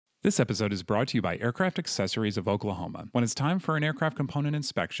This episode is brought to you by Aircraft Accessories of Oklahoma. When it's time for an aircraft component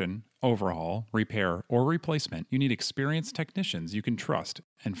inspection, overhaul, repair, or replacement, you need experienced technicians you can trust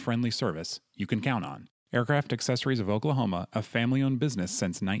and friendly service you can count on. Aircraft Accessories of Oklahoma, a family-owned business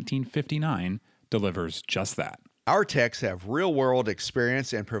since 1959, delivers just that. Our techs have real-world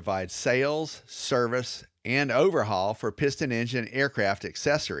experience and provide sales, service, and overhaul for piston engine aircraft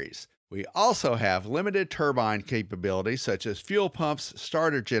accessories. We also have limited turbine capabilities such as fuel pumps,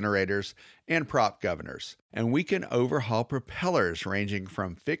 starter generators, and prop governors. And we can overhaul propellers ranging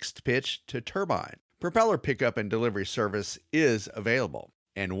from fixed pitch to turbine. Propeller pickup and delivery service is available.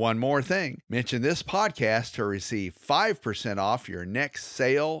 And one more thing, mention this podcast to receive 5% off your next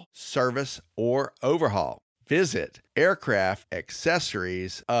sale, service, or overhaul. Visit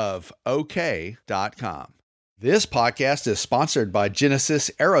aircraftaccessoriesof.ok.com. This podcast is sponsored by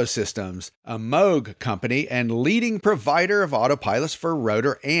Genesis Aerosystems, a Moog company and leading provider of autopilots for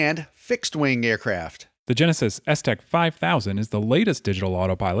rotor and fixed-wing aircraft. The Genesis S-Tech 5000 is the latest digital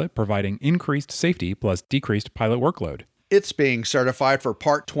autopilot, providing increased safety plus decreased pilot workload. It's being certified for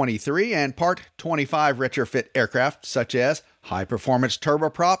Part 23 and Part 25 retrofit aircraft, such as high-performance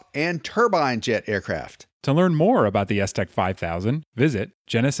turboprop and turbine jet aircraft. To learn more about the S-Tech 5000, visit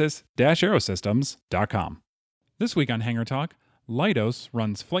genesis-aerosystems.com. This week on Hangar Talk, Leidos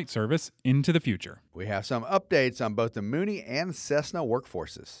runs flight service into the future. We have some updates on both the Mooney and Cessna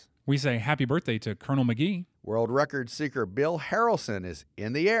workforces. We say happy birthday to Colonel McGee. World record seeker Bill Harrelson is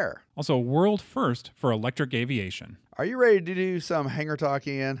in the air. Also, world first for electric aviation. Are you ready to do some Hangar Talk,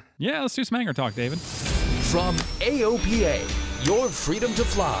 Ian? Yeah, let's do some Hangar Talk, David. From AOPA, your freedom to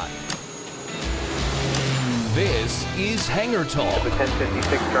fly. This is Hangar Talk.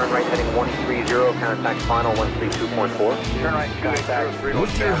 1056, turn right, heading 130, contact final 132.4. Turn right, contact.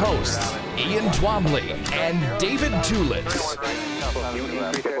 With your hosts, Ian Twombly and David Tulis.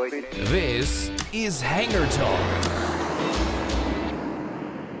 This is Hangar Talk.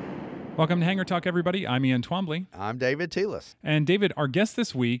 Welcome to Hangar Talk, everybody. I'm Ian Twombly. I'm David Teelis. And David, our guest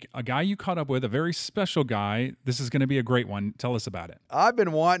this week, a guy you caught up with, a very special guy. This is going to be a great one. Tell us about it. I've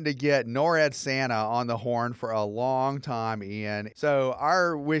been wanting to get NORAD Santa on the horn for a long time, Ian. So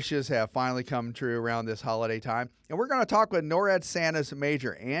our wishes have finally come true around this holiday time. And we're going to talk with NORAD Santa's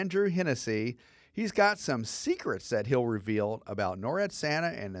Major Andrew Hennessy. He's got some secrets that he'll reveal about NORAD Santa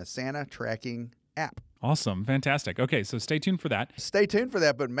and the Santa tracking app. Awesome. Fantastic. Okay, so stay tuned for that. Stay tuned for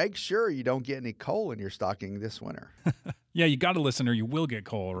that, but make sure you don't get any coal in your stocking this winter. Yeah, you got to listen or you will get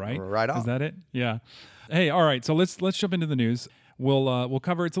coal, right? Right on. Is that it? Yeah. Hey, all right. So let's jump into the news. We'll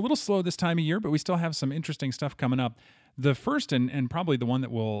cover. It's a little slow this time of year, but we still have some interesting stuff coming up. The first and probably the one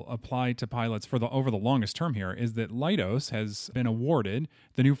that will apply to pilots for over the longest term here is that Leidos has been awarded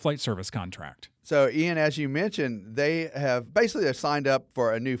the new flight service contract. So, Ian, as you mentioned, they have basically signed up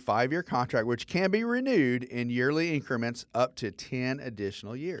for a new 5-year contract, which can be renewed in yearly increments up to 10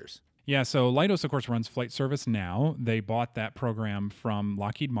 additional years. Yeah, so Leidos, of course, runs flight service now. They bought that program from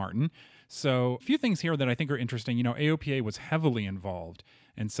Lockheed Martin. So a few things here that I think are interesting. You know, AOPA was heavily involved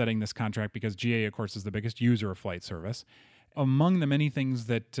in setting this contract because GA, of course, is the biggest user of flight service. Among the many things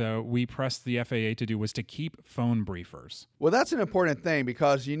that we pressed the FAA to do was to keep phone briefers. Well, that's an important thing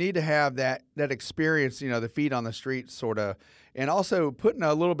because you need to have that experience, you know, the feet on the street sort of, and also putting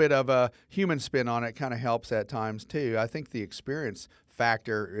a little bit of a human spin on it kind of helps at times too. I think the experience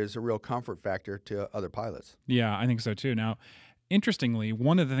factor is a real comfort factor to other pilots. Yeah, I think so too. Now, interestingly,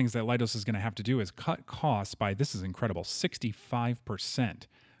 one of the things that Leidos is going to have to do is cut costs by, this is incredible, 65%.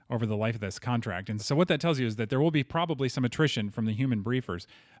 Over the life of this contract. And so what that tells you is that there will be probably some attrition from the human briefers,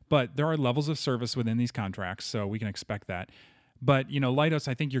 but there are levels of service within these contracts, so we can expect that. But, you know, Leidos,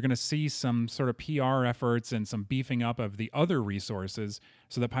 I think you're going to see some sort of PR efforts and some beefing up of the other resources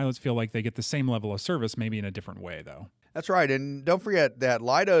so that pilots feel like they get the same level of service, maybe in a different way, though. That's right. And don't forget that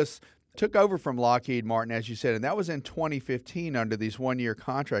Leidos took over from Lockheed Martin, as you said, and that was in 2015 under these 1-year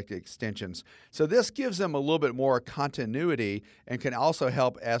contract extensions. So this gives them a little bit more continuity and can also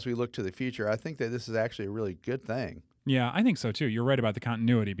help as we look to the future. I think that this is actually a really good thing. Yeah, I think so too. You're right about the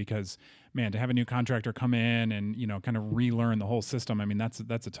continuity because, man, to have a new contractor come in and, you know, kind of relearn the whole system, I mean, that's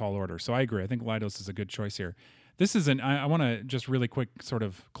a tall order. So I agree. I think Leidos is a good choice here. This is I want to just really quick sort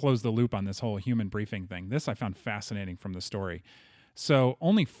of close the loop on this whole human briefing thing. This I found fascinating from the story. So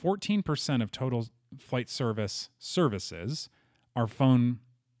only 14% of total flight services are phone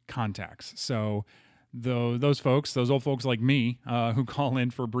contacts. So those old folks like me who call in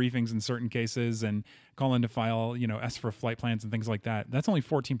for briefings in certain cases and call in to file, you know, ask for flight plans and things like that, that's only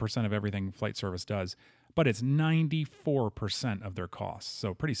 14% of everything flight service does. but it's 94% of their costs.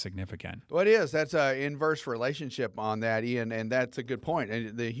 So pretty significant. Well, it is. That's an inverse relationship on that, Ian, and that's a good point.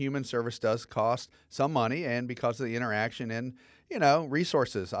 And the human service does cost some money, and because of the interaction and,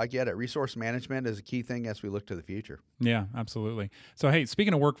 resources. I get it. Resource management is a key thing as we look to the future. Yeah, absolutely. So, hey,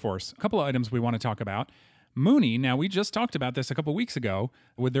 speaking of workforce, a couple of items we want to talk about. Mooney, now we just talked about this a couple of weeks ago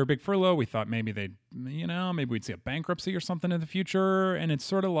with their big furlough. We thought maybe maybe we'd see a bankruptcy or something in the future. And it's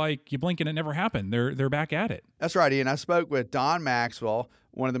sort of like you blink and it never happened. They're back at it. That's right, Ian. I spoke with Don Maxwell,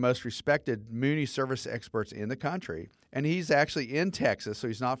 one of the most respected Mooney service experts in the country. And he's actually in Texas, so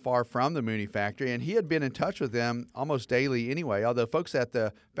he's not far from the Mooney factory. And he had been in touch with them almost daily anyway, although folks at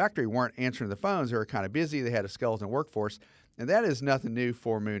the factory weren't answering the phones. They were kind of busy. They had a skeleton workforce. And that is nothing new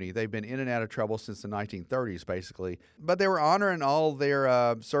for Mooney. They've been in and out of trouble since the 1930s, basically. But they were honoring all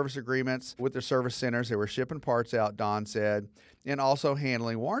their service agreements with their service centers. They were shipping parts out, Don said, and also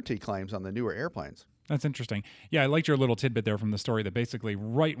handling warranty claims on the newer airplanes. That's interesting. Yeah, I liked your little tidbit there from the story that basically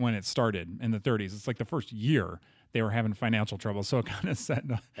right when it started in the 30s, it's like the first year they were having financial trouble. So it kind of set...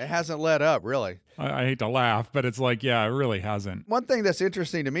 It hasn't let up, really. I hate to laugh, but it's like, yeah, it really hasn't. One thing that's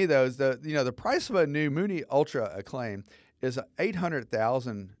interesting to me, though, is the price of a new Mooney Ultra Acclaim is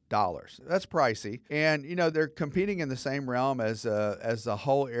 $800,000. That's pricey. And, they're competing in the same realm as the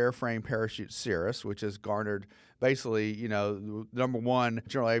whole airframe parachute Cirrus, which has garnered basically, the number one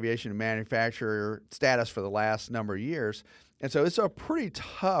general aviation manufacturer status for the last number of years. And so it's a pretty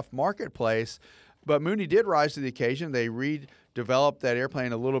tough marketplace. But Mooney did rise to the occasion. They redeveloped that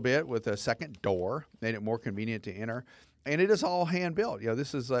airplane a little bit with a second door, made it more convenient to enter. And it is all hand built.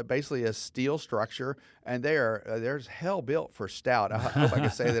 This is basically a steel structure, and there's hell built for stout. I hope I can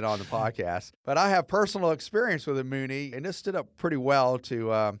say that on the podcast. But I have personal experience with a Mooney, and it stood up pretty well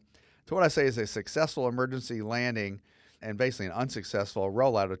to what I say is a successful emergency landing and basically an unsuccessful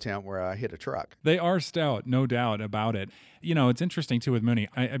rollout attempt where I hit a truck. They are stout, no doubt about it. It's interesting, too, with Mooney.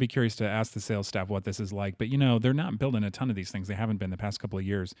 I'd be curious to ask the sales staff what this is like. But, they're not building a ton of these things. They haven't been the past couple of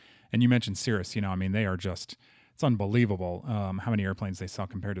years. And you mentioned Cirrus. They are just... It's unbelievable how many airplanes they sell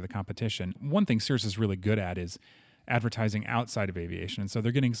compared to the competition. One thing Cirrus is really good at is advertising outside of aviation. And so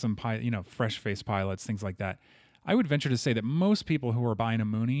they're getting some fresh-faced pilots, things like that. I would venture to say that most people who are buying a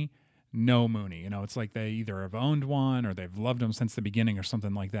Mooney know Mooney. It's like they either have owned one or they've loved them since the beginning or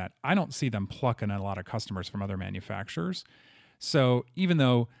something like that. I don't see them plucking a lot of customers from other manufacturers. So even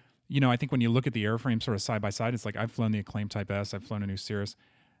though, I think when you look at the airframe sort of side by side, it's like I've flown the Acclaim Type S, I've flown a new Cirrus.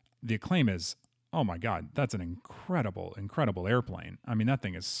 The Acclaim is, oh my God, that's an incredible, incredible airplane. I mean, that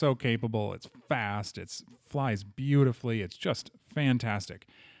thing is so capable. It's fast. It flies beautifully. It's just fantastic.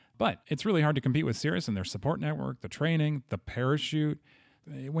 But it's really hard to compete with Cirrus and their support network, the training, the parachute.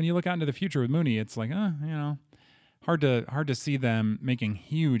 When you look out into the future with Mooney, it's like, hard to see them making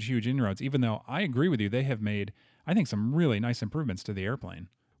huge inroads, even though I agree with you. They have made, I think, some really nice improvements to the airplane.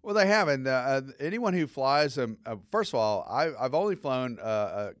 Well, they haven't. Anyone who flies them, first of all, I've only flown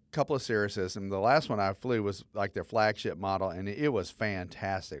a couple of Cirruses, and the last one I flew was like their flagship model, and it was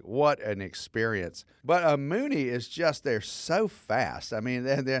fantastic. What an experience. But a Mooney is just, they're so fast. I mean,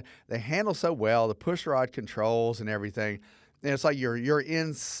 they handle so well, the push rod controls and everything. And it's like you're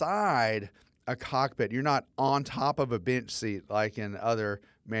inside a cockpit. You're not on top of a bench seat like in other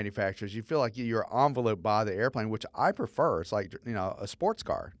manufacturers. You feel like you're enveloped by the airplane, which I prefer. It's like, a sports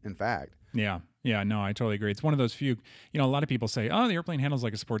car, in fact. Yeah, no, I totally agree. It's one of those few, a lot of people say, oh, the airplane handles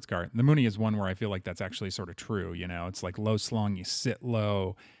like a sports car. The Mooney is one where I feel like that's actually sort of true. It's like low slung, you sit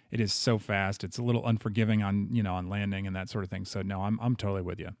low. It is so fast. It's a little unforgiving on, on landing and that sort of thing. So no, I'm totally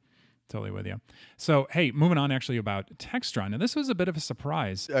with you. Totally with you. So, hey, moving on actually about Textron. Now, this was a bit of a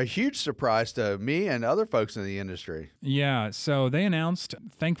surprise. A huge surprise to me and other folks in the industry. Yeah. So they announced,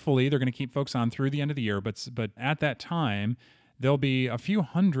 thankfully, they're going to keep folks on through the end of the year. But at that time, there'll be a few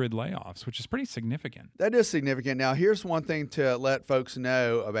hundred layoffs, which is pretty significant. That is significant. Now, here's one thing to let folks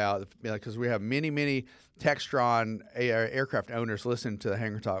know about, because we have many Textron aircraft owners listening to the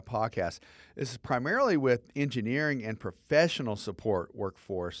Hangar Talk podcast. This is primarily with engineering and professional support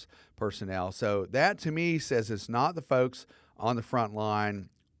workforce personnel. So that, to me, says it's not the folks on the front line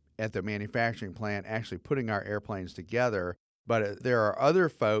at the manufacturing plant actually putting our airplanes together. But there are other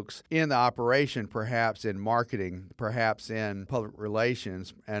folks in the operation, perhaps in marketing, perhaps in public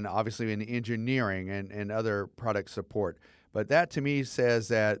relations, and obviously in engineering and other product support. But that, to me, says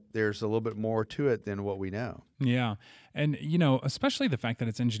that there's a little bit more to it than what we know. Yeah. And, especially the fact that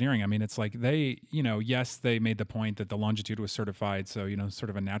it's engineering. I mean, it's like they, yes, they made the point that the Longitude was certified, so, sort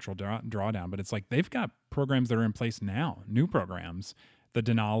of a natural drawdown. But it's like they've got programs that are in place now, new programs the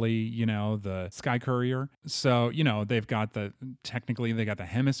Denali, the Sky Courier. So, they've got technically they got the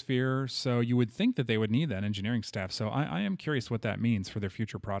Hemisphere. So you would think that they would need that engineering staff. So I am curious what that means for their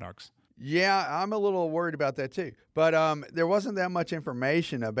future products. Yeah, I'm a little worried about that too. But there wasn't that much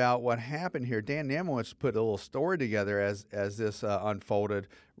information about what happened here. Dan Nemowitz put a little story together as this unfolded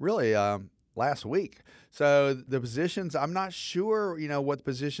really last week. So the positions, I'm not sure, what the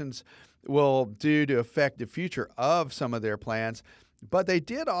positions will do to affect the future of some of their plans. But they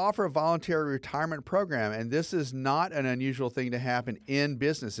did offer a voluntary retirement program, and this is not an unusual thing to happen in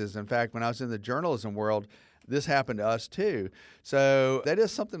businesses. In fact, when I was in the journalism world, this happened to us too. So that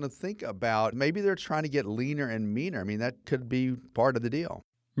is something to think about. Maybe they're trying to get leaner and meaner. I mean, that could be part of the deal.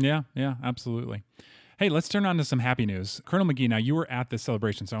 Yeah, absolutely. Hey, let's turn on to some happy news. Colonel McGee, now you were at this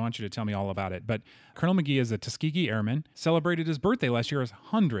celebration, so I want you to tell me all about it. But Colonel McGee is a Tuskegee Airman, celebrated his birthday last year, his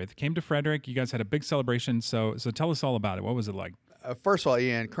 100th, came to Frederick. You guys had a big celebration, so tell us all about it. What was it like? First of all,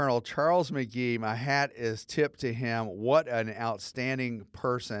 Ian, Colonel Charles McGee, my hat is tipped to him. What an outstanding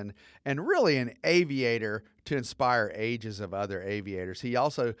person and really an aviator to inspire ages of other aviators. He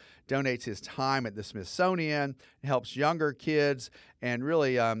also donates his time at the Smithsonian, helps younger kids, and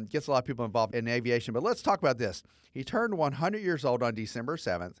really gets a lot of people involved in aviation. But let's talk about this. He turned 100 years old on December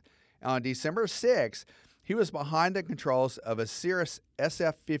 7th. On December 6th, he was behind the controls of a Cirrus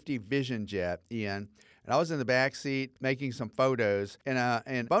SF-50 Vision jet, Ian, and I was in the back seat making some photos.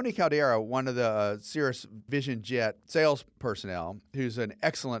 And Bonnie Caldera, one of the Cirrus Vision Jet sales personnel, who's an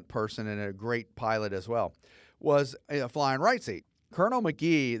excellent person and a great pilot as well, was flying right seat. Colonel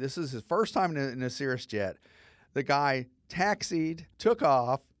McGee, this is his first time in a Cirrus jet. The guy taxied, took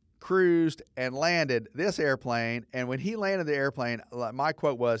off, cruised, and landed this airplane. And when he landed the airplane, my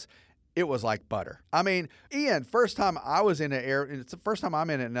quote was, "It was like butter." I mean, Ian, first time I was in it's the first time I'm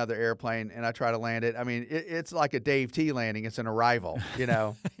in another airplane and I try to land it. I mean, it's like a Dave T landing. It's an Arrival,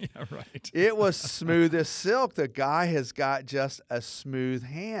 Yeah, right. It was smooth as silk. The guy has got just a smooth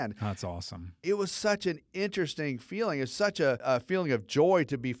hand. That's awesome. It was such an interesting feeling. It's such a feeling of joy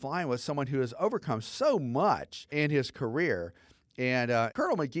to be flying with someone who has overcome so much in his career. And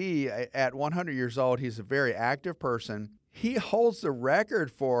Colonel McGee, at 100 years old, he's a very active person. He holds the record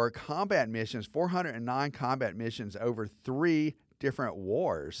for combat missions, 409 combat missions over 3 different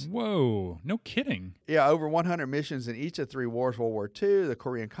wars. Whoa, no kidding. Yeah, over 100 missions in each of 3 wars, World War II, the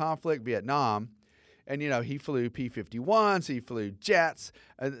Korean conflict, Vietnam. And, he flew P-51s, he flew jets.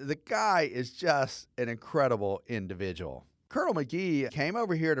 The guy is just an incredible individual. Colonel McGee came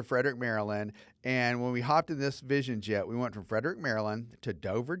over here to Frederick, Maryland, and when we hopped in this Vision jet, we went from Frederick, Maryland to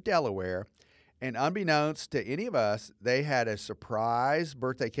Dover, Delaware. And unbeknownst to any of us, they had a surprise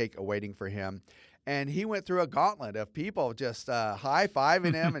birthday cake awaiting for him. And he went through a gauntlet of people just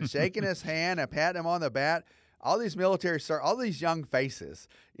high-fiving him and shaking his hand and patting him on the back. All these all these young faces.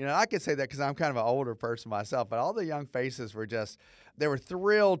 I could say that because I'm kind of an older person myself, but all the young faces they were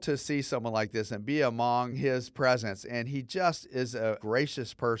thrilled to see someone like this and be among his presence. And he just is a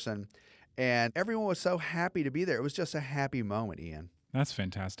gracious person. And everyone was so happy to be there. It was just a happy moment, Ian. That's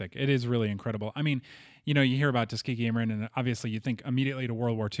fantastic. It is really incredible. I mean, you hear about Tuskegee Airmen, and obviously you think immediately to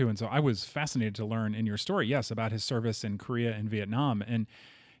World War II. And so I was fascinated to learn in your story, yes, about his service in Korea and Vietnam. And,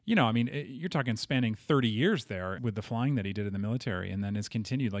 you're talking spanning 30 years there with the flying that he did in the military, and then has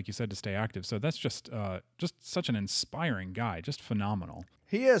continued, like you said, to stay active. So that's just such an inspiring guy, just phenomenal.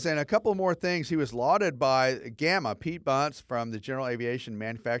 He is, and a couple more things. He was lauded by GAMA, Pete Bunce from the General Aviation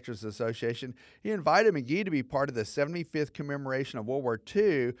Manufacturers Association. He invited McGee to be part of the 75th commemoration of World War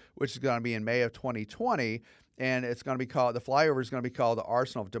II, which is going to be in May of 2020. And it's going to be called, the flyover is going to be called the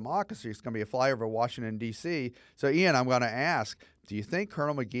Arsenal of Democracy. It's going to be a flyover of Washington, D.C. So, Ian, I'm going to ask, do you think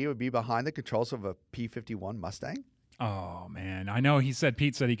Colonel McGee would be behind the controls of a P-51 Mustang? Oh, man. I know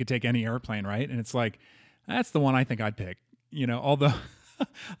Pete said he could take any airplane, right? And it's like, that's the one I think I'd pick. Although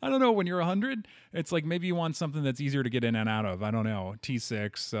I don't know, when you're 100, it's like maybe you want something that's easier to get in and out of. I don't know.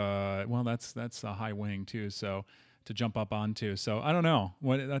 T6, well, that's a high wing too, so to jump up onto. So I don't know.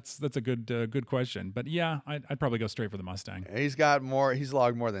 That's a good question. But yeah, I'd probably go straight for the Mustang. He's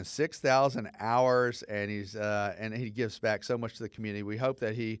logged more than 6,000 hours, and he gives back so much to the community. We hope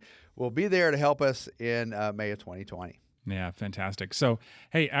that he will be there to help us in May of 2020. Yeah, fantastic. So,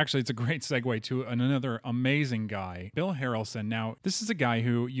 hey, actually, it's a great segue to another amazing guy, Bill Harrelson. Now, this is a guy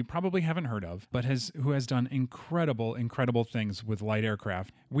who you probably haven't heard of, but who has done incredible things with light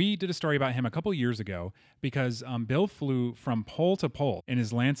aircraft. We did a story about him a couple years ago because Bill flew from pole to pole in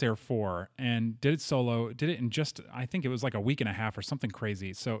his Lance Air 4 and did it solo, did it in just, I think it was like a week and a half or something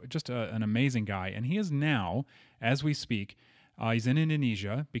crazy. So just an amazing guy. And he is now, as we speak, He's in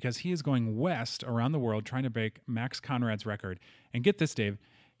Indonesia because he is going west around the world trying to break Max Conrad's record. And get this, Dave,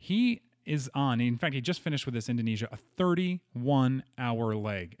 he is on, in fact, he just finished with this Indonesia, a 31-hour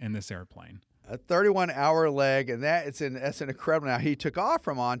leg in this airplane. A 31-hour leg, and that's an incredible. Now, he took off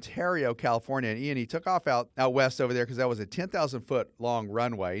from Ontario, California, and Ian, he took off out west over there because that was a 10,000-foot long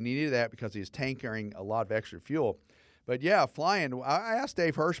runway, and he needed that because he was tankering a lot of extra fuel. But yeah, flying, I asked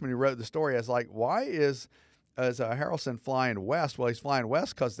Dave Hirschman, who wrote the story, I was like, why is Harrelson flying west? Well, he's flying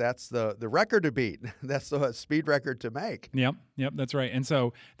west because that's the record to beat. That's the speed record to make. Yep, that's right. And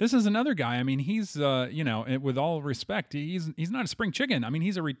so this is another guy. I mean, he's with all respect, he's not a spring chicken. I mean,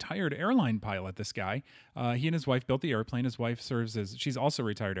 he's a retired airline pilot. This guy, he and his wife built the airplane. His wife she's also a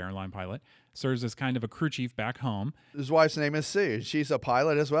retired airline pilot. Serves as kind of a crew chief back home. His wife's name is Sue. She's a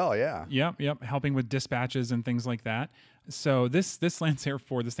pilot as well. Yeah. Yep, helping with dispatches and things like that. So this Lancer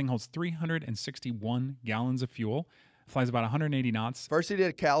 4, this thing holds 361 gallons of fuel, flies about 180 knots. First he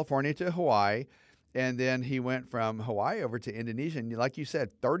did California to Hawaii, and then he went from Hawaii over to Indonesia. And like you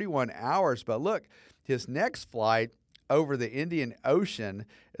said, 31 hours. But look, his next flight over the Indian Ocean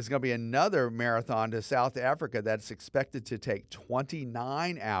is going to be another marathon to South Africa that's expected to take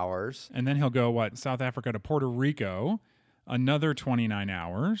 29 hours. And then he'll go, South Africa to Puerto Rico, another 29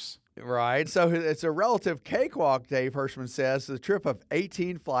 hours. Right. So it's a relative cakewalk, Dave Hirschman says. The trip of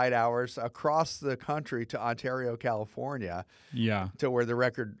 18 flight hours across the country to Ontario, California. Yeah. To where the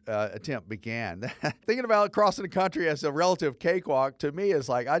record attempt began. Thinking about crossing the country as a relative cakewalk, to me, is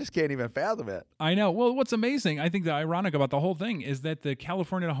like, I just can't even fathom it. I know. Well, what's amazing, I think the ironic about the whole thing is that the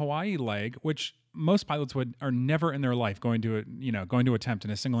California to Hawaii leg, which most pilots are never in their life going to attempt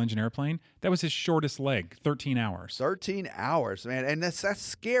in a single engine airplane. That was his shortest leg, 13 hours. 13 hours, man. And that's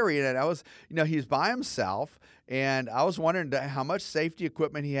scary. And I was, he's by himself, and I was wondering how much safety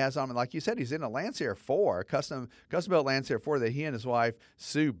equipment he has on him. Like you said, he's in a Lancer 4, custom built Lancer 4 that he and his wife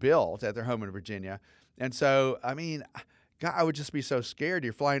Sue built at their home in Virginia. And so, I mean, God, I would just be so scared.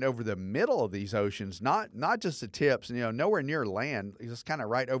 You're flying over the middle of these oceans, not just the tips, nowhere near land, just kind of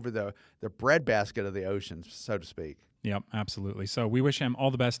right over the breadbasket of the oceans, so to speak. Yep, absolutely. So we wish him all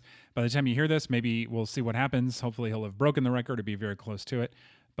the best. By the time you hear this, maybe we'll see what happens. Hopefully he'll have broken the record or be very close to it.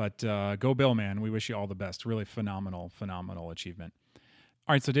 But go Bill, man. We wish you all the best. Really phenomenal achievement.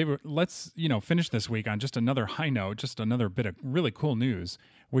 All right, so David, let's finish this week on just another high note, just another bit of really cool news,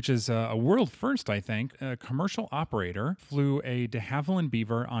 which is a world first, I think. A commercial operator flew a de Havilland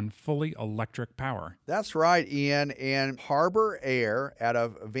Beaver on fully electric power. That's right, Ian. And Harbour Air out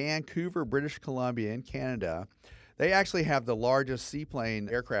of Vancouver, British Columbia in Canada, they actually have the largest seaplane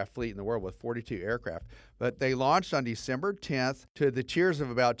aircraft fleet in the world with 42 aircraft. But they launched on December 10th to the cheers of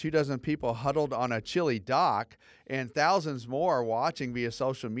about 24 people huddled on a chilly dock and thousands more watching via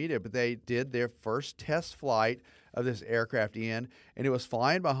social media. But they did their first test flight of this aircraft, Ian, and it was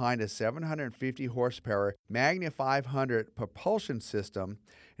flying behind a 750 horsepower Magna 500 propulsion system,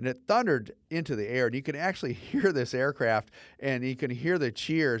 and it thundered into the air. And you can actually hear this aircraft, and you can hear the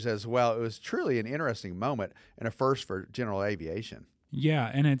cheers as well. It was truly an interesting moment and a first for general aviation.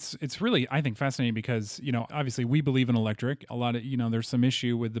 Yeah, and it's really, I think, fascinating because, obviously we believe in electric. A lot of, there's some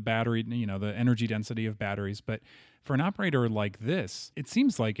issue with the battery, the energy density of batteries. But for an operator like this, it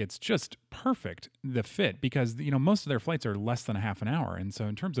seems like it's just perfect, the fit, because, most of their flights are less than a half an hour. And so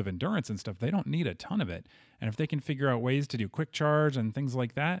in terms of endurance and stuff, they don't need a ton of it. And if they can figure out ways to do quick charge and things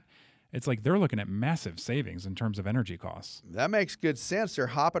like that, it's like they're looking at massive savings in terms of energy costs. That makes good sense. They're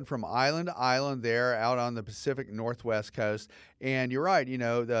hopping from island to island there out on the Pacific Northwest coast. And you're right,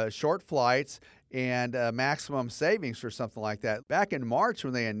 the short flights and maximum savings for something like that. Back in March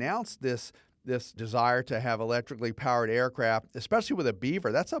when they announced this desire to have electrically powered aircraft, especially with a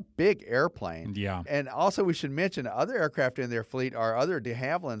Beaver, that's a big airplane. Yeah. And also we should mention other aircraft in their fleet are other de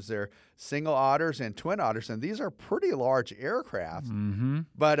Havillands. They're single otters and twin otters, and these are pretty large aircraft. Mm-hmm.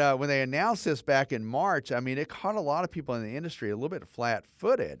 But when they announced this back in March, I mean, it caught a lot of people in the industry a little bit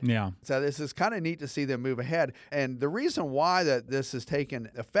flat-footed. Yeah. So this is kind of neat to see them move ahead. And the reason why that this has taken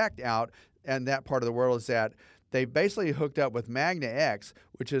effect out in that part of the world is that they basically hooked up with Magna X,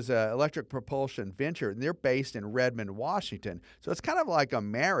 which is an electric propulsion venture, and they're based in Redmond, Washington. So it's kind of like a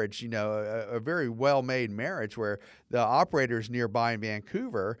marriage, a very well-made marriage where the operator's nearby in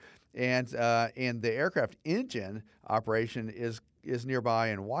Vancouver, and the aircraft engine operation is nearby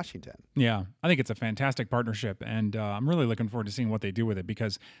in Washington. Yeah, I think it's a fantastic partnership, and I'm really looking forward to seeing what they do with it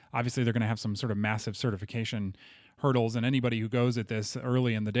because obviously they're going to have some sort of massive certification hurdles, and anybody who goes at this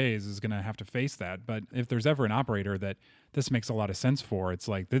early in the days is going to have to face that. But if there's ever an operator that this makes a lot of sense for, it's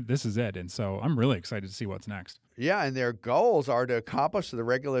like this is it. And so I'm really excited to see what's next. Yeah, and their goals are to accomplish the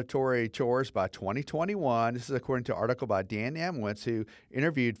regulatory chores by 2021. This is according to an article by Dan Amwitz, who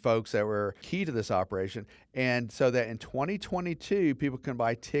interviewed folks that were key to this operation. And so that in 2022, people can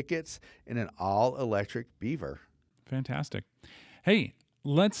buy tickets in an all-electric Beaver. Fantastic. Hey,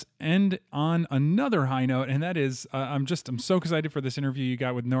 let's end on another high note, and that is I'm so excited for this interview you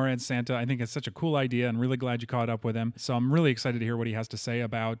got with NORAD Santa. I think it's such a cool idea, and really glad you caught up with him. So I'm really excited to hear what he has to say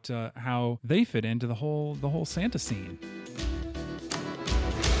about how they fit into the whole Santa scene.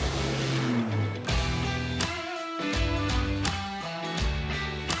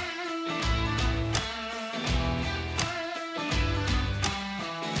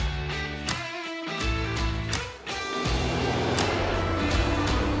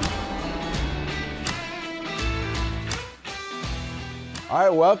 All right,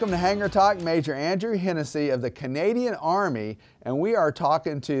 welcome to Hangar Talk. Major Andrew Hennessy of the Canadian Army, and we are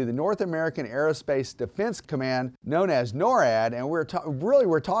talking to the North American Aerospace Defense Command, known as NORAD, and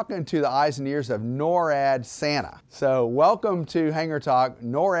we're talking to the eyes and ears of NORAD Santa. So welcome to Hangar Talk,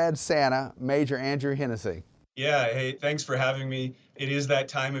 NORAD Santa, Major Andrew Hennessy. Yeah, hey, thanks for having me. It is that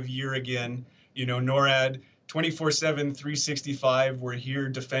time of year again. You know, NORAD, 24/7, 365, we're here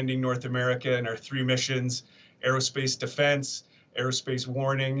defending North America in our three missions: aerospace defense, aerospace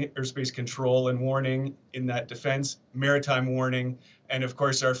warning, airspace control and warning in that defense, maritime warning, and of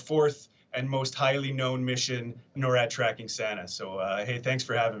course our fourth and most highly known mission, NORAD Tracking Santa. So hey, thanks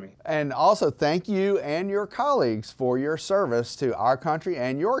for having me. And also thank you and your colleagues for your service to our country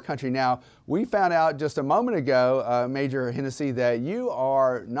and your country. Now, we found out just a moment ago, Major Hennessy, that you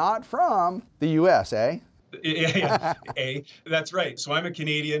are not from the U.S., eh? Yeah, that's right. So I'm a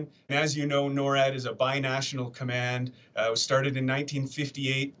Canadian, and as you know, NORAD is a binational command. It was started in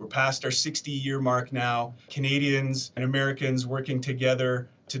 1958. We're past our 60-year mark now. Canadians and Americans working together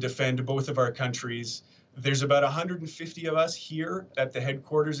to defend both of our countries. There's about 150 of us here at the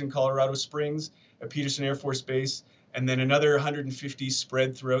headquarters in Colorado Springs at Peterson Air Force Base, and then another 150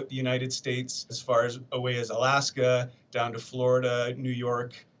 spread throughout the United States, as far as away as Alaska, down to Florida, New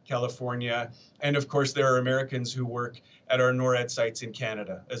York, California, and of course there are Americans who work at our NORAD sites in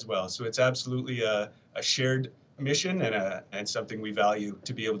Canada as well. So it's absolutely a shared mission and something we value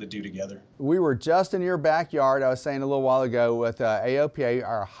to be able to do together. We were just in your backyard, I was saying a little while ago, with AOPA.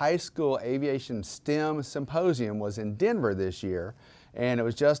 Our high school aviation STEM symposium was in Denver this year, and it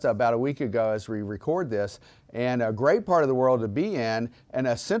was just about a week ago as we record this, and a great part of the world to be in, and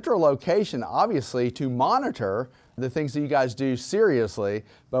a central location, obviously, to monitor the things that you guys do seriously.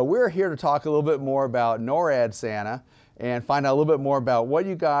 But we're here to talk a little bit more about NORAD Santa and find out a little bit more about what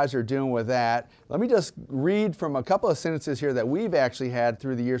you guys are doing with that. Let me just read from a couple of sentences here that we've actually had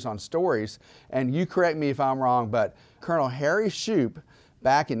through the years on stories, and you correct me if I'm wrong, but Colonel Harry Shoup,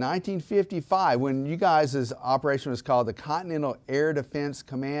 back in 1955, when you guys' operation was called the Continental Air Defense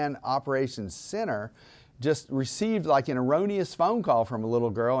Command Operations Center, just received like an erroneous phone call from a little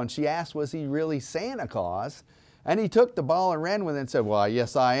girl, and she asked, was he really Santa Claus? And he took the ball and ran with it and said, well,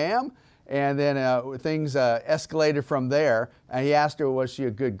 yes, I am. And then things escalated from there. And he asked her, was she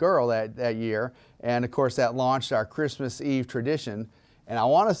a good girl that year? And of course, that launched our Christmas Eve tradition. And I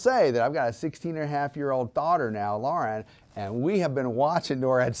want to say that I've got a 16-and-a-half-year-old daughter now, Lauren, and we have been watching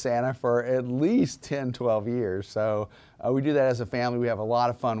NORAD Santa for at least 10, 12 years. So we do that as a family. We have a lot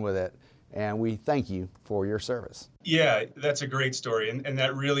of fun with it. And we thank you for your service. Yeah, that's a great story. And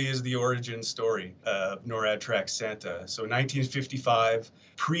that really is the origin story of NORAD Tracks Santa. So 1955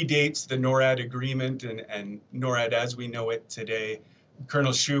 predates the NORAD agreement and NORAD as we know it today.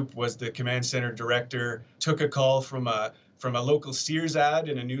 Colonel Shoup was the command center director, took a call from a local Sears ad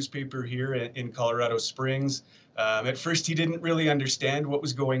in a newspaper here in Colorado Springs. At first, he didn't really understand what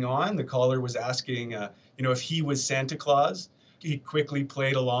was going on. The caller was asking, if he was Santa Claus. He quickly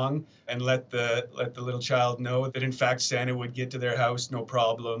played along and let the little child know that in fact Santa would get to their house no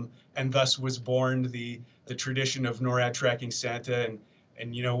problem, and thus was born the tradition of NORAD Tracking Santa.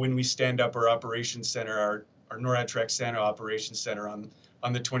 And when we stand up our operations center, our NORAD Track Santa operations center on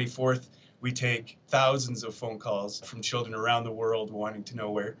the 24th, we take thousands of phone calls from children around the world wanting to know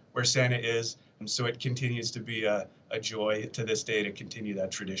where Santa is. And so it continues to be a joy to this day to continue that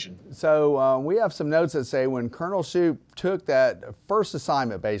tradition. So we have some notes that say when Colonel Shoup took that first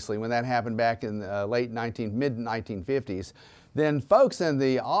assignment, basically, when that happened back in the mid-1950s, then folks in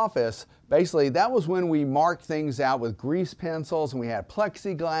the office, basically that was when we marked things out with grease pencils, and we had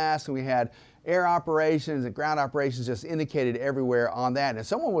plexiglass, and we had air operations and ground operations just indicated everywhere on that. And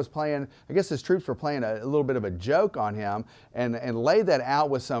someone was playing, I guess his troops were playing a little bit of a joke on him and laid that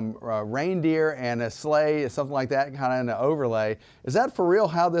out with some reindeer and a sleigh, something like that, kind of in an overlay. Is that for real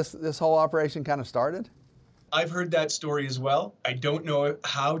how this whole operation kind of started? I've heard that story as well. I don't know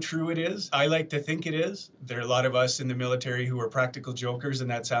how true it is. I like to think it is. There are a lot of us in the military who are practical jokers, and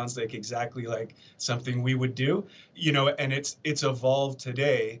that sounds like exactly like something we would do. You know, and it's evolved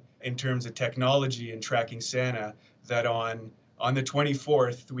today in terms of technology and tracking Santa, that on the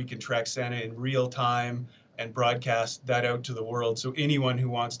 24th, we can track Santa in real time and broadcast that out to the world. So anyone who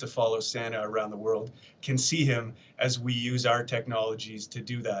wants to follow Santa around the world can see him as we use our technologies to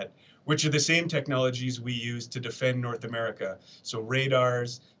do that, which are the same technologies we use to defend North America. So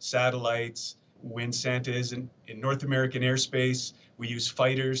radars, satellites, when Santa is in North American airspace, we use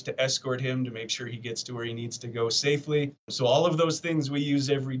fighters to escort him to make sure he gets to where he needs to go safely. So all of those things we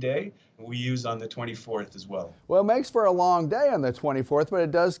use every day, we use on the 24th as well. Well, it makes for a long day on the 24th, but it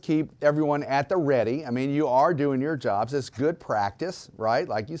does keep everyone at the ready. I mean, you are doing your jobs. It's good practice, right?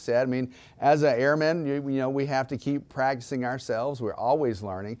 Like you said, I mean, as an airman, you know, we have to keep practicing ourselves. We're always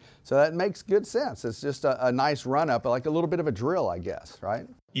learning. So that makes good sense. It's just a nice run up, like a little bit of a drill, I guess, right?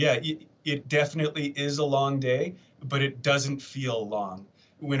 Yeah, it definitely is a long day, but it doesn't feel long.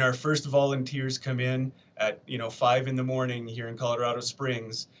 When our first volunteers come in at 5 in the morning here in Colorado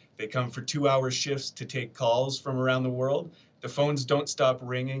Springs, they come for 2-hour shifts to take calls from around the world. The phones don't stop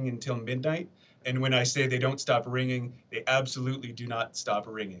ringing until midnight. And when I say they don't stop ringing, they absolutely do not stop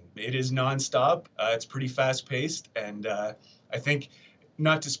ringing. It is nonstop. It's pretty fast paced. And I think,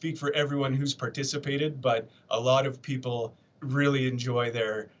 not to speak for everyone who's participated, but a lot of people really enjoy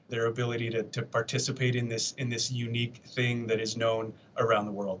their ability to participate in this unique thing that is known around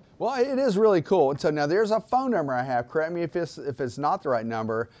the world. Well, it is really cool. And so now there's a phone number I have. Correct me if it's not the right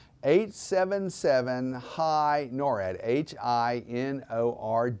number. 877-HI-NORAD,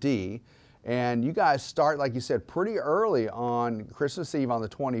 HINORD. And you guys start, like you said, pretty early on Christmas Eve on the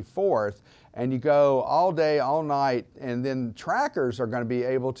 24th, and you go all day, all night, and then trackers are going to be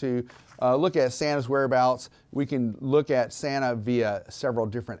able to look at Santa's whereabouts. We can look at Santa via several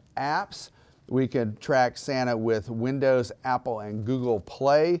different apps. We can track Santa with Windows, Apple, and Google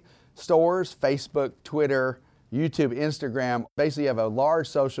Play stores, Facebook, Twitter, YouTube, Instagram. Basically, you have a large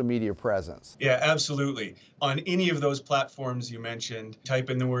social media presence. Yeah, absolutely. On any of those platforms you mentioned, type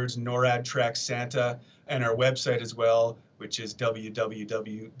in the words NORAD Track Santa, and our website as well, which is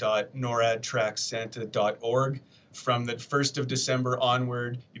www.noradtracksanta.org. From the 1st of December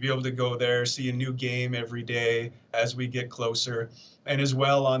onward, you'll be able to go there, see a new game every day as we get closer. And as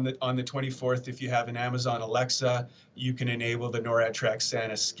well, on the 24th, if you have an Amazon Alexa, you can enable the NORAD Track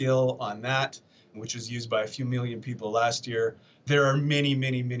Santa skill on that, which was used by a few million people last year. There are many,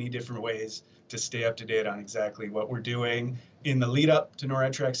 many, many different ways to stay up to date on exactly what we're doing in the lead up to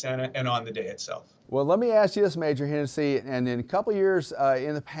NORAD Track Santa and on the day itself. Well, let me ask you this, Major Hennessy, and in a couple years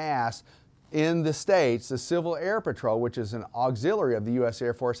in the past, in the States, the Civil Air Patrol, which is an auxiliary of the U.S.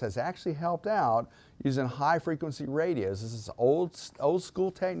 Air Force, has actually helped out using high-frequency radios. This is old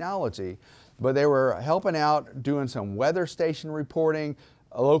school technology, but they were helping out doing some weather station reporting,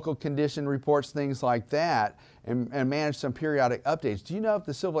 local condition reports, things like that, and manage some periodic updates. Do you know if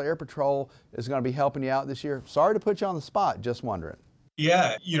the Civil Air Patrol is going to be helping you out this year? Sorry to put you on the spot, just wondering.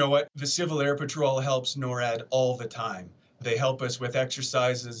 Yeah, you know what? The Civil Air Patrol helps NORAD all the time. They help us with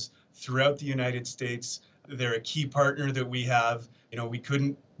exercises throughout the United States. They're a key partner that we have. You know, we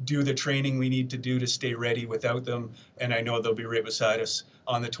couldn't do the training we need to do to stay ready without them. And I know they'll be right beside us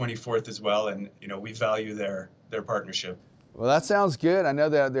on the 24th as well. And, you know, we value their partnership. Well, that sounds good. I know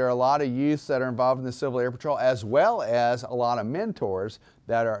that there are a lot of youths that are involved in the Civil Air Patrol, as well as a lot of mentors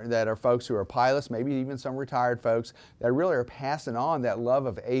that are folks who are pilots, maybe even some retired folks that really are passing on that love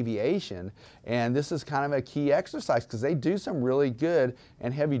of aviation. And this is kind of a key exercise because they do some really good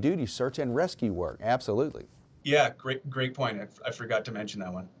and heavy-duty search and rescue work. Absolutely. Yeah, great point. I forgot to mention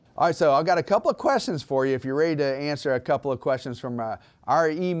that one. All right, so I've got a couple of questions for you if you're ready to answer a couple of questions from our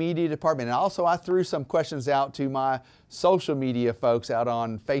e-media department. And also I threw some questions out to my social media folks out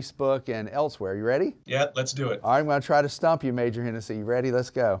on Facebook and elsewhere. You ready? Yeah, let's do it. All right, I'm going to try to stump you, Major Hennessy. You ready? Let's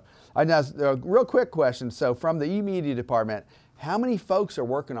go. All right, now, a real quick question. So from the e-media department, how many folks are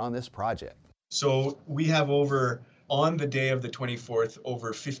working on this project? So we have on the day of the 24th, over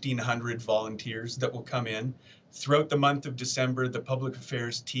 1,500 volunteers that will come in. Throughout the month of December, the public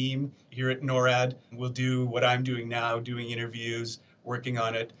affairs team here at NORAD will do what I'm doing now, doing interviews, working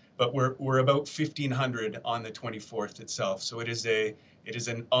on it. but we're about 1,500 on the 24th itself. So it is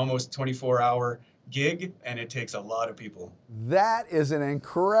an almost 24-hour gig, and it takes a lot of people. That is an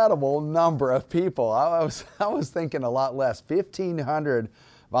incredible number of people. I was thinking a lot less. 1,500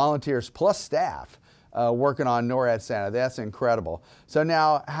 volunteers plus staff working on NORAD Santa. That's incredible. So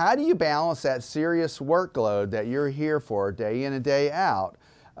now, how do you balance that serious workload that you're here for day in and day out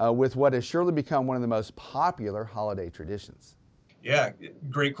with what has surely become one of the most popular holiday traditions? Yeah,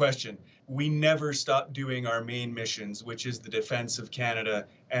 great question. We never stop doing our main missions, which is the defense of Canada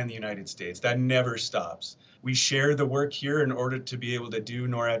and the United States. That never stops. We share the work here in order to be able to do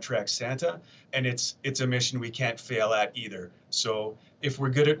NORAD Track Santa, and it's a mission we can't fail at either. So if we're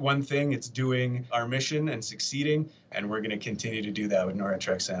good at one thing, it's doing our mission and succeeding, and we're going to continue to do that with NORAD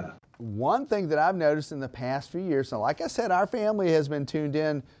Track Santa. One thing that I've noticed in the past few years, and like I said, our family has been tuned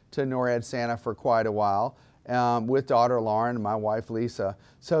in to NORAD Santa for quite a while, with daughter Lauren and my wife Lisa.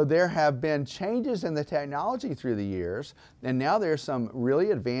 So there have been changes in the technology through the years, and now there's some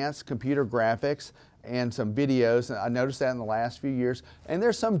really advanced computer graphics and some videos, and I noticed that in the last few years. And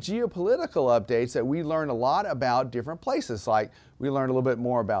there's some geopolitical updates that we learned a lot about different places. Like we learned a little bit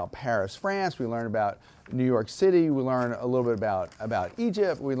more about Paris, France. We learned about New York City. We learned a little bit about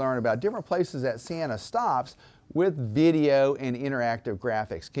Egypt. We learned about different places that Santa stops with video and interactive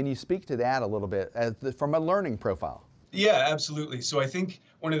graphics. Can you speak to that a little bit from a learning profile? Yeah, absolutely. So I think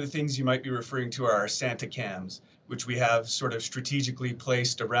one of the things you might be referring to are our Santa cams, which we have sort of strategically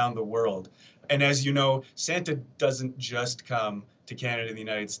placed around the world. And as you know, Santa doesn't just come to Canada and the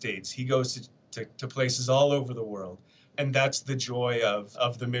United States. He goes to places all over the world. And that's the joy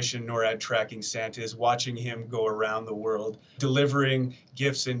of the mission NORAD Tracking Santa, is watching him go around the world, delivering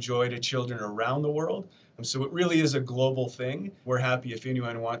gifts and joy to children around the world. So it really is a global thing. We're happy if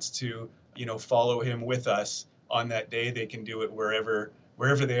anyone wants to, follow him with us on that day. They can do it wherever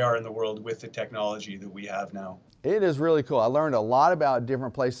they are in the world with the technology that we have now. It is really cool. I learned a lot about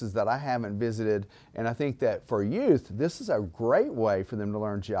different places that I haven't visited, and I think that for youth, this is a great way for them to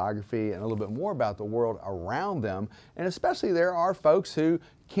learn geography and a little bit more about the world around them. And especially there are folks who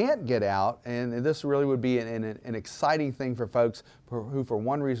can't get out, and this really would be an exciting thing for folks who for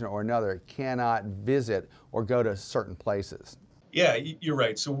one reason or another cannot visit or go to certain places. Yeah, you're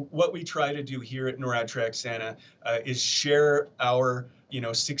right. So what we try to do here at NORAD Track Santa is share our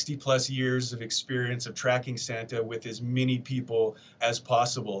 60 plus years of experience of tracking Santa with as many people as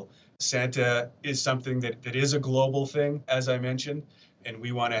possible. Santa is something that is a global thing, as I mentioned, and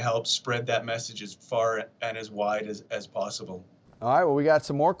we want to help spread that message as far and as wide as possible. All right, well, we got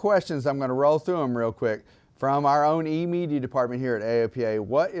some more questions. I'm going to roll through them real quick. From our own e-media department here at AOPA,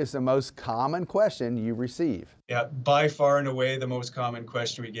 what is the most common question you receive? Yeah, by far and away, the most common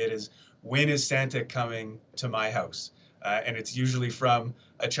question we get is, when is Santa coming to my house? And it's usually from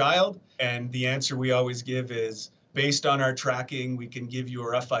a child. And the answer we always give is, based on our tracking, we can give you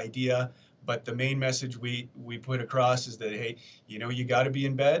a rough idea. But the main message we put across is that, hey, you got to be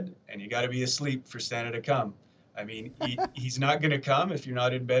in bed and you got to be asleep for Santa to come. I mean, he's not going to come if you're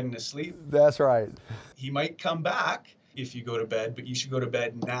not in bed and asleep. That's right. He might come back if you go to bed, but you should go to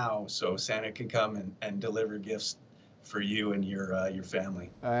bed now so Santa can come and deliver gifts for you and your family.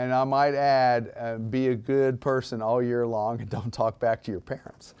 And I might add, be a good person all year long and don't talk back to your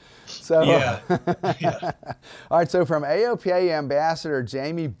parents. So, yeah. All right, so from AOPA Ambassador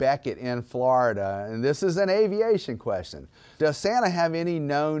Jamie Beckett in Florida, and this is an aviation question. Does Santa have any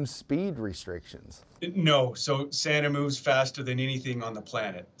known speed restrictions? No, so Santa moves faster than anything on the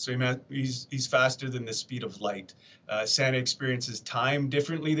planet. So he's faster than the speed of light. Santa experiences time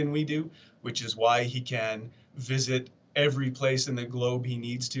differently than we do, which is why he can visit every place in the globe he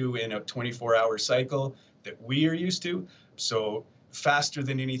needs to in a 24-hour cycle that we are used to. So faster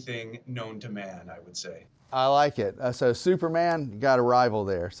than anything known to man, I would say. I like it. So Superman, you got a rival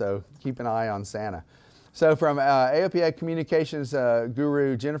there. So keep an eye on Santa. So from AOPA Communications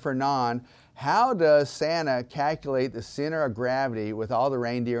guru Jennifer Nahn, how does Santa calculate the center of gravity with all the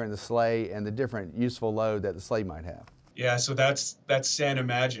reindeer in the sleigh and the different useful load that the sleigh might have? Yeah, so that's Santa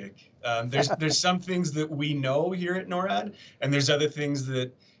magic. There's some things that we know here at NORAD, and there's other things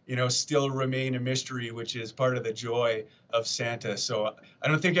that still remain a mystery, which is part of the joy of Santa. So I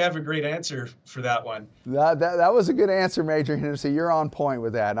don't think I have a great answer for that one. That was a good answer, Major Henderson. So you're on point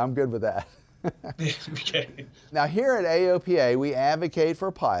with that. I'm good with that. Okay. Now here at AOPA, we advocate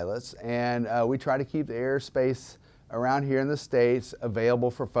for pilots, and we try to keep the airspace around here in the States available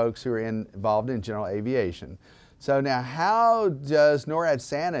for folks who are involved in general aviation. So now, how does NORAD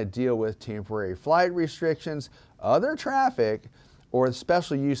Santa deal with temporary flight restrictions, other traffic, or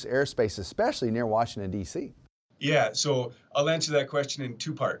special use airspace, especially near Washington, D.C.? Yeah, so I'll answer that question in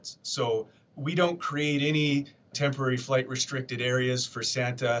two parts. So we don't create any temporary flight restricted areas for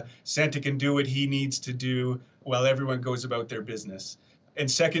Santa. Santa can do what he needs to do while everyone goes about their business. And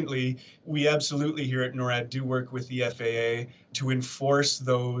secondly, we absolutely here at NORAD do work with the FAA to enforce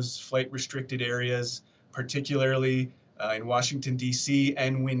those flight restricted areas, particularly in Washington, D.C.,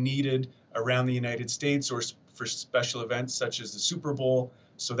 and when needed around the United States or for special events such as the Super Bowl.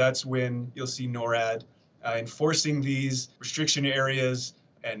 So that's when you'll see NORAD enforcing these restriction areas.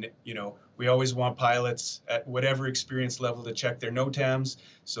 And, we always want pilots at whatever experience level to check their NOTAMs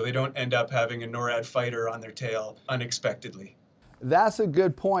so they don't end up having a NORAD fighter on their tail unexpectedly. That's a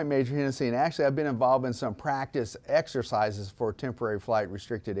good point, Major Hennessy. And actually, I've been involved in some practice exercises for temporary flight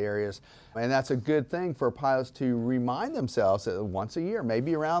restricted areas. And that's a good thing for pilots to remind themselves that once a year,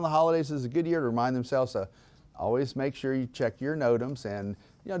 maybe around the holidays is a good year to remind themselves to always make sure you check your NOTAMs and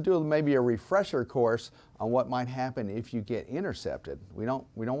do maybe a refresher course on what might happen if you get intercepted. We don't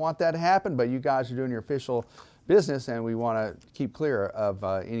want that to happen, but you guys are doing your official business, and we want to keep clear of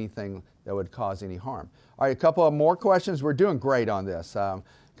anything that would cause any harm. All right, a couple of more questions. We're doing great on this. A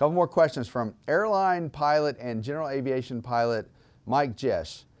couple more questions from airline pilot and general aviation pilot Mike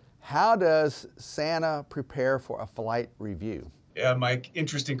Jesh. How does Santa prepare for a flight review? Yeah, Mike,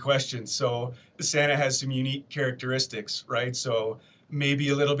 interesting question. So Santa has some unique characteristics, right? So maybe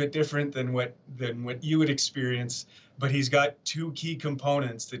a little bit different than what you would experience, but he's got two key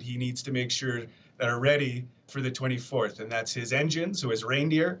components that he needs to make sure that are ready for the 24th, and that's his engine, so his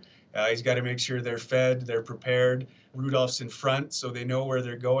reindeer. He's got to make sure they're fed, they're prepared. Rudolph's in front, so they know where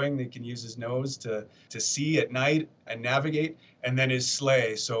they're going. They can use his nose to see at night and navigate. And then his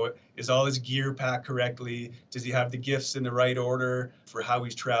sleigh. So is all his gear packed correctly? Does he have the gifts in the right order for how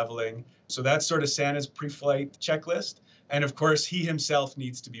he's traveling? So that's sort of Santa's pre-flight checklist. And of course, he himself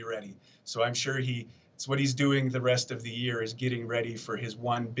needs to be ready. So I'm sure it's what he's doing the rest of the year is getting ready for his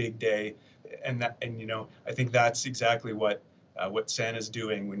one big day. And I think that's exactly what Santa's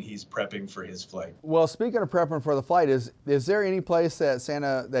doing when he's prepping for his flight. Well, speaking of prepping for the flight, is there any place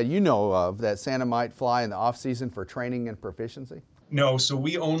that you know of that Santa might fly in the off season for training and proficiency? No, so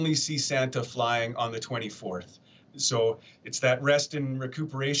we only see Santa flying on the 24th. So it's that rest and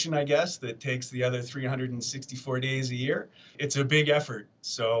recuperation, I guess, that takes the other 364 days a year. It's a big effort.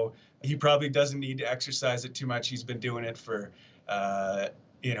 So he probably doesn't need to exercise it too much. He's been doing it for,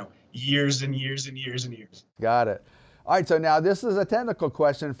 years and years and years and years. Got it. All right, so now this is a technical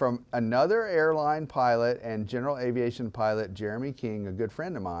question from another airline pilot and general aviation pilot, Jeremy King, a good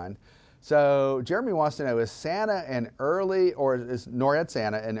friend of mine. So Jeremy wants to know, is NORAD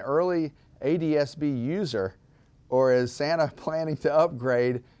Santa an early ADS-B user, or is Santa planning to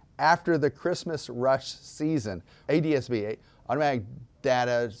upgrade after the Christmas rush season? ADS-B, Automatic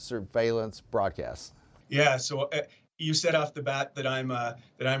Data Surveillance Broadcast. Yeah, so you said off the bat that I'm a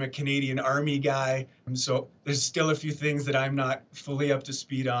Canadian Army guy, so there's still a few things that I'm not fully up to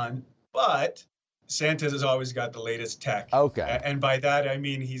speed on, but Santa has always got the latest tech. Okay. And by that, I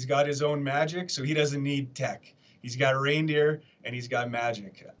mean he's got his own magic, so he doesn't need tech. He's got a reindeer and he's got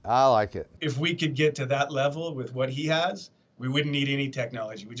magic. I like it. If we could get to that level with what he has, we wouldn't need any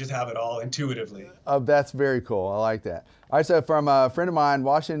technology. We just have it all intuitively. That's very cool. I like that. All right, so from a friend of mine,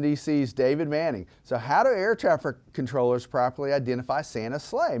 Washington, D.C.'s David Manning. So how do air traffic controllers properly identify Santa's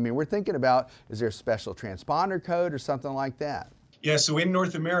sleigh? I mean, we're thinking about, is there a special transponder code or something like that? Yeah, so in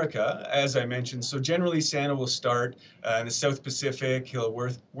North America, as I mentioned, so generally Santa will start in the South Pacific. He'll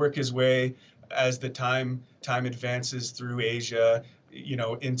work his way as the time advances through Asia,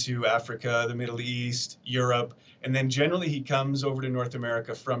 into Africa, the Middle East, Europe, and then generally he comes over to North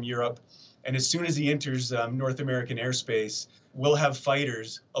America from Europe. And as soon as he enters North American airspace, we'll have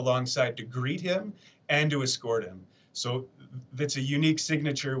fighters alongside to greet him and to escort him. So that's a unique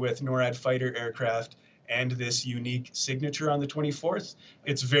signature with NORAD fighter aircraft and this unique signature on the 24th.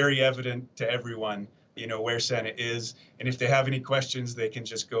 It's very evident to everyone, where Santa is. And if they have any questions, they can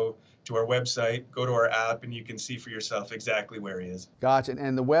just go to our website, go to our app, and you can see for yourself exactly where he is. Gotcha.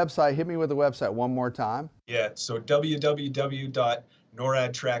 And the website, hit me with the website one more time. Yeah, so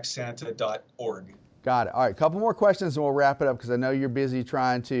www.noradtracksanta.org. Got it. All right, a couple more questions and we'll wrap it up because I know you're busy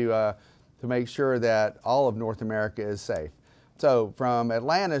trying to make sure that all of North America is safe. So from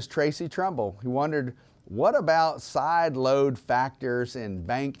Atlanta's Tracy Trumbull, he wondered, what about side load factors and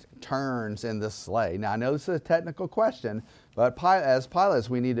banked turns in the sleigh? Now, I know this is a technical question, but as pilots,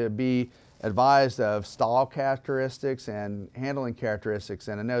 we need to be advised of stall characteristics and handling characteristics.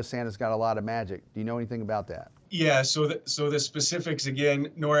 And I know Santa's got a lot of magic. Do you know anything about that? Yeah, so the specifics, again,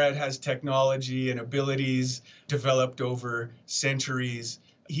 NORAD has technology and abilities developed over centuries.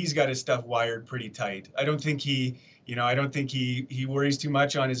 he's got his stuff wired pretty tight. I don't think he worries too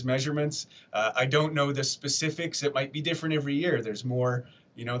much on his measurements. I don't know the specifics. It might be different every year. There's more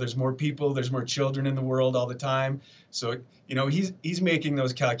people, there's more children in the world all the time. So, he's making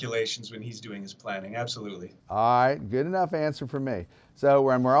those calculations when he's doing his planning. Absolutely. All right, good enough answer for me. So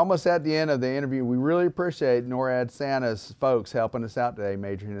we're almost at the end of the interview. We really appreciate NORAD Santa's folks helping us out today,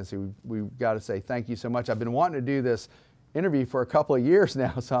 Major Hennessy. We've got to say thank you so much. I've been wanting to do this interview for a couple of years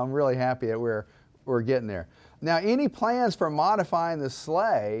now, so I'm really happy that we're getting there. Now, any plans for modifying the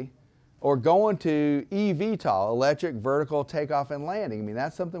sleigh or going to eVTOL, electric vertical takeoff and landing? I mean,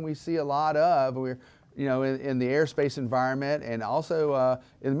 that's something we see a lot of. We're, in the airspace environment, and also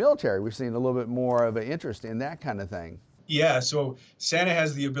in the military, we've seen a little bit more of an interest in that kind of thing. Yeah, so Santa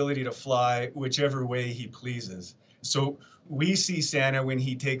has the ability to fly whichever way he pleases. So we see Santa when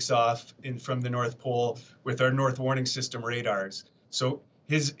he takes off from the North Pole with our North Warning System radars. So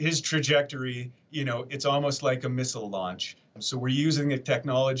his trajectory, it's almost like a missile launch. So we're using the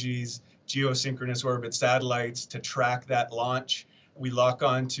technologies, geosynchronous orbit satellites, to track that launch. We lock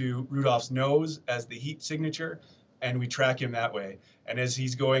onto Rudolph's nose as the heat signature, and we track him that way. And as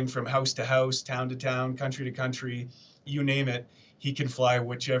he's going from house to house, town to town, country to country, you name it, he can fly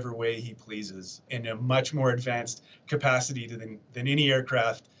whichever way he pleases in a much more advanced capacity than any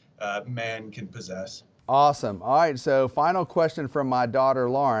aircraft man can possess. Awesome. All right, so final question from my daughter,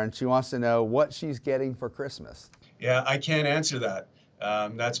 Lauren. She wants to know what she's getting for Christmas. Yeah, I can't answer that.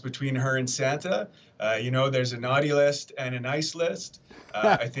 That's between her and Santa. There's a naughty list and a nice list.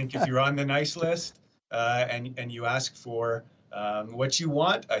 I think if you're on the nice list and you ask for what you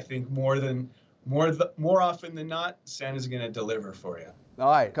want, I think more often than not, Santa's going to deliver for you. All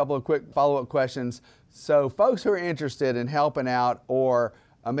right, a couple of quick follow-up questions. So folks who are interested in helping out or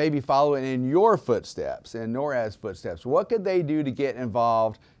maybe following in your footsteps, in NORAD's footsteps, what could they do to get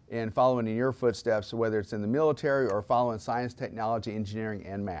involved in following in your footsteps, whether it's in the military or following science, technology, engineering,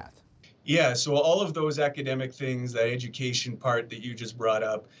 and math? Yeah, so all of those academic things, that education part that you just brought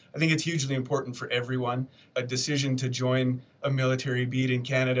up, I think it's hugely important for everyone. A decision to join a military beat in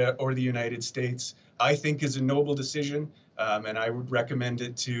Canada or the United States, I think, is a noble decision, and I would recommend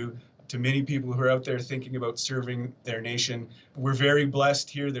it to many people who are out there thinking about serving their nation. We're very blessed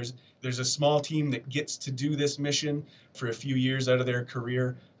here. There's a small team that gets to do this mission for a few years out of their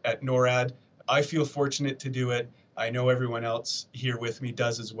career at NORAD. I feel fortunate to do it. I know everyone else here with me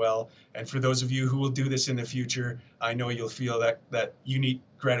does as well. And for those of you who will do this in the future, I know you'll feel that unique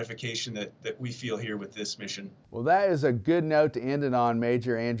gratification that we feel here with this mission. Well, that is a good note to end it on,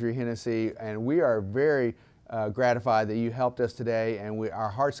 Major Andrew Hennessy, and we are very gratified that you helped us today, and our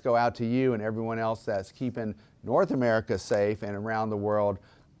hearts go out to you and everyone else that's keeping North America safe and around the world.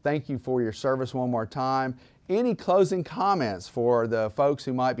 Thank you for your service one more time. Any closing comments for the folks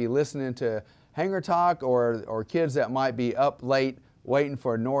who might be listening to Hangar Talk or kids that might be up late waiting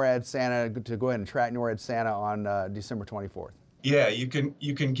for NORAD Santa to go ahead and track NORAD Santa on December 24th? Yeah, you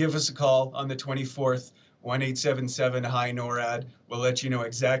can give us a call on the 24th, 1-877-HI-NORAD. We'll let you know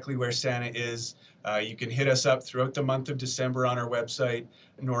exactly where Santa is. You can hit us up throughout the month of December on our website,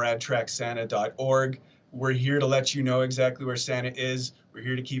 noradtracksanta.org. We're here to let you know exactly where Santa is. We're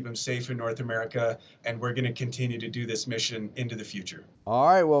here to keep him safe in North America, and we're going to continue to do this mission into the future. All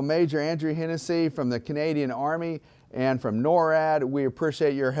right, well, Major Andrew Hennessy from the Canadian Army and from NORAD, we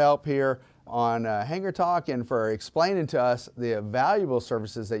appreciate your help here on Hangar Talk and for explaining to us the valuable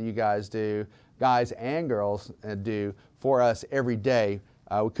services that you guys and girls do for us every day.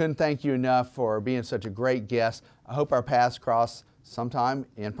 We couldn't thank you enough for being such a great guest. I hope our paths cross sometime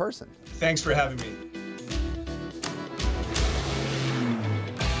in person. Thanks for having me.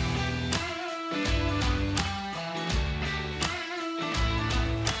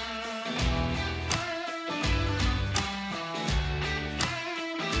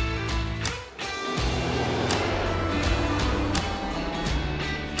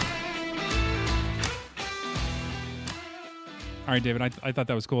 All right, David, I thought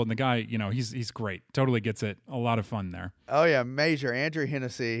that was cool. And the guy, he's great. Totally gets it. A lot of fun there. Oh, yeah. Major Andrew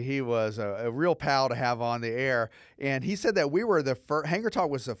Hennessy, he was a real pal to have on the air. And he said that we were Hangar Talk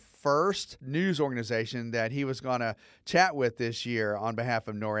was the first news organization that he was going to chat with this year on behalf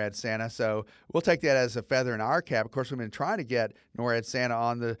of NORAD Santa. So we'll take that as a feather in our cap. Of course, we've been trying to get NORAD Santa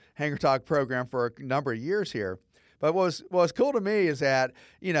on the Hangar Talk program for a number of years here. But what's cool to me is that,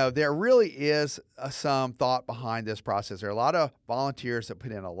 there really is some thought behind this process. There are a lot of volunteers that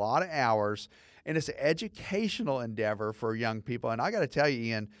put in a lot of hours, and it's an educational endeavor for young people. And I got to tell you,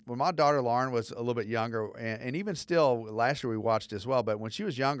 Ian, when my daughter Lauren was a little bit younger, and even still last year we watched as well, but when she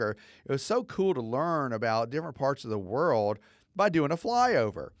was younger, it was so cool to learn about different parts of the world by doing a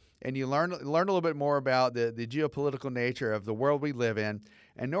flyover. And you learn a little bit more about the geopolitical nature of the world we live in.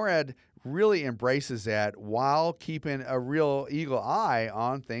 And NORAD really embraces that while keeping a real eagle eye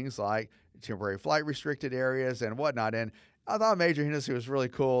on things like temporary flight restricted areas and whatnot. And I thought Major Hennessy was really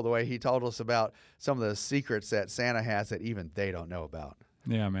cool the way he told us about some of the secrets that Santa has that even they don't know about.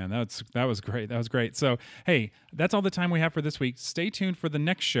 Yeah, man, that was great. That was great. So, hey, that's all the time we have for this week. Stay tuned for the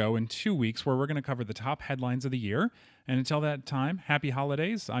next show in 2 weeks where we're going to cover the top headlines of the year. And until that time, happy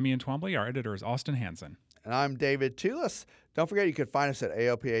holidays. I'm Ian Twombly. Our editor is Austin Hansen. And I'm David Tulis. Don't forget, you can find us at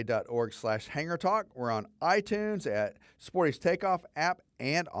aopa.org/hangartalk. We're on iTunes, at Sporty's Takeoff app,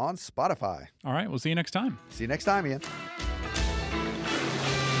 and on Spotify. All right, we'll see you next time. See you next time, Ian.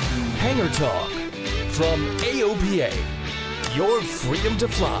 Hangar Talk from AOPA. Your freedom to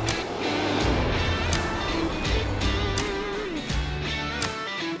fly.